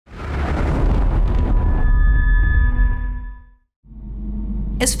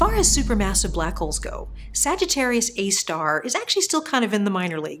As far as supermassive black holes go, Sagittarius A star is actually still kind of in the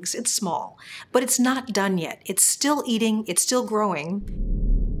minor leagues. It's small, but it's not done yet. It's still eating, it's still growing.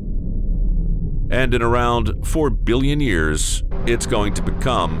 And in around 4 billion years, it's going to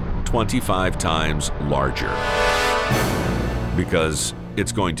become 25 times larger. Because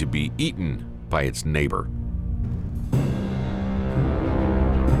it's going to be eaten by its neighbor.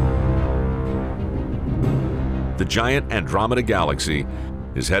 The giant Andromeda galaxy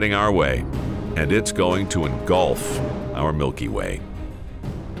is heading our way, and it's going to engulf our Milky Way.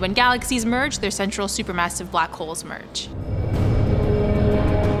 When galaxies merge, their central supermassive black holes merge.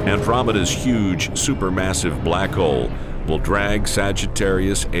 Andromeda's huge supermassive black hole will drag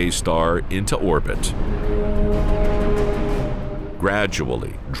Sagittarius A star into orbit,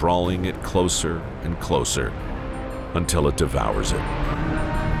 gradually drawing it closer and closer until it devours it.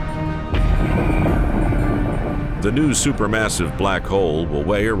 The new supermassive black hole will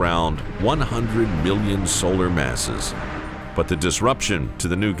weigh around 100 million solar masses, but the disruption to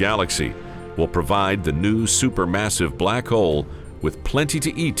the new galaxy will provide the new supermassive black hole with plenty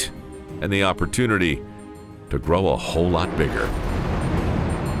to eat and the opportunity to grow a whole lot bigger.